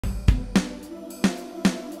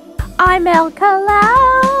I'm El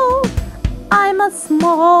Callao. I'm a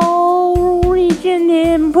small region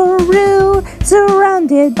in Peru,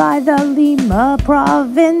 surrounded by the Lima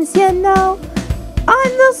province, you know.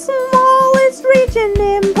 I'm the smallest region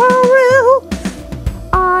in Peru.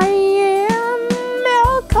 I am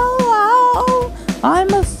El Callao. I'm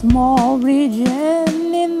a small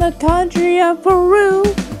region in the country of Peru.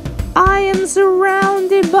 I am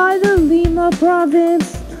surrounded by the Lima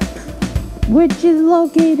province, which is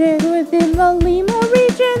located within the Lima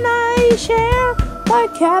region I share. My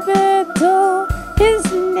capital is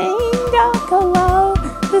named El Callao,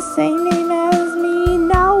 the same name as me.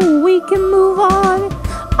 Now we can move on.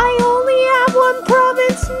 I only have one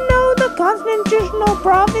province, no, the constitutional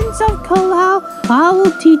province of Callao. I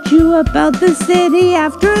will teach you about the city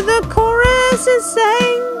after the chorus is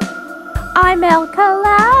sang. I'm El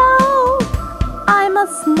Callao. I'm a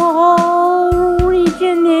small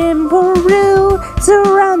region in Peru,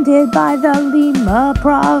 surrounded by the Lima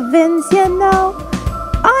province, you know.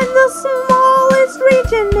 I'm the smallest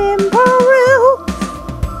region in Peru.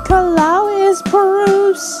 Callao is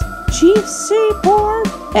Peru's chief seaport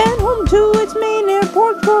and home to its main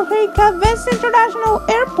airport, Jorge Chávez International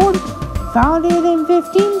Airport. Founded in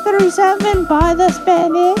 1537 by the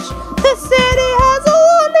Spanish, the city has a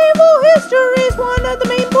long naval history. It's one of the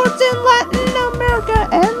main ports in Latin America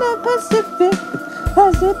and the Pacific,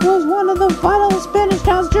 as it was one of the vital Spanish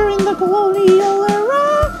towns during the colonial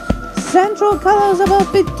era. Central Callao is about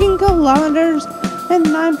 15 kilometers and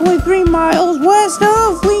 9.3 miles west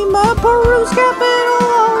of Lima, Peru's capital.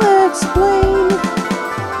 I'll explain.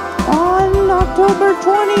 On October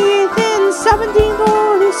 28th in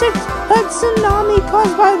 1746, a tsunami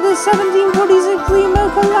caused by the 1746 Lima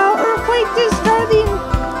Callao earthquake disturbed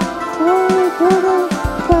the port of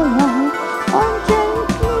Callao. On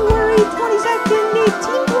January 22nd,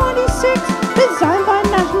 1826, designed by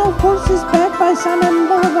National Forces backed by Simon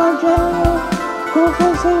Bolivar, General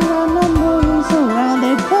Jose Ramon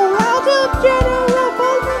surrounded Callao till General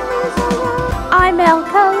Bolivar surrounded. I'm El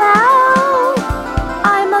Callao.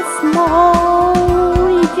 I'm a small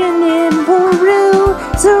region in Peru,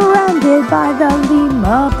 surrounded by the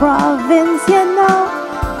Lima province, you know.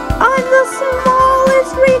 I'm the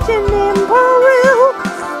smallest region in Peru.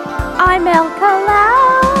 I'm El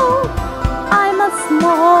Callao. I'm a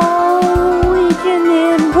small region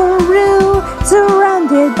in Peru,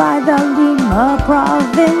 surrounded by the Lima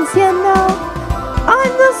province, you know.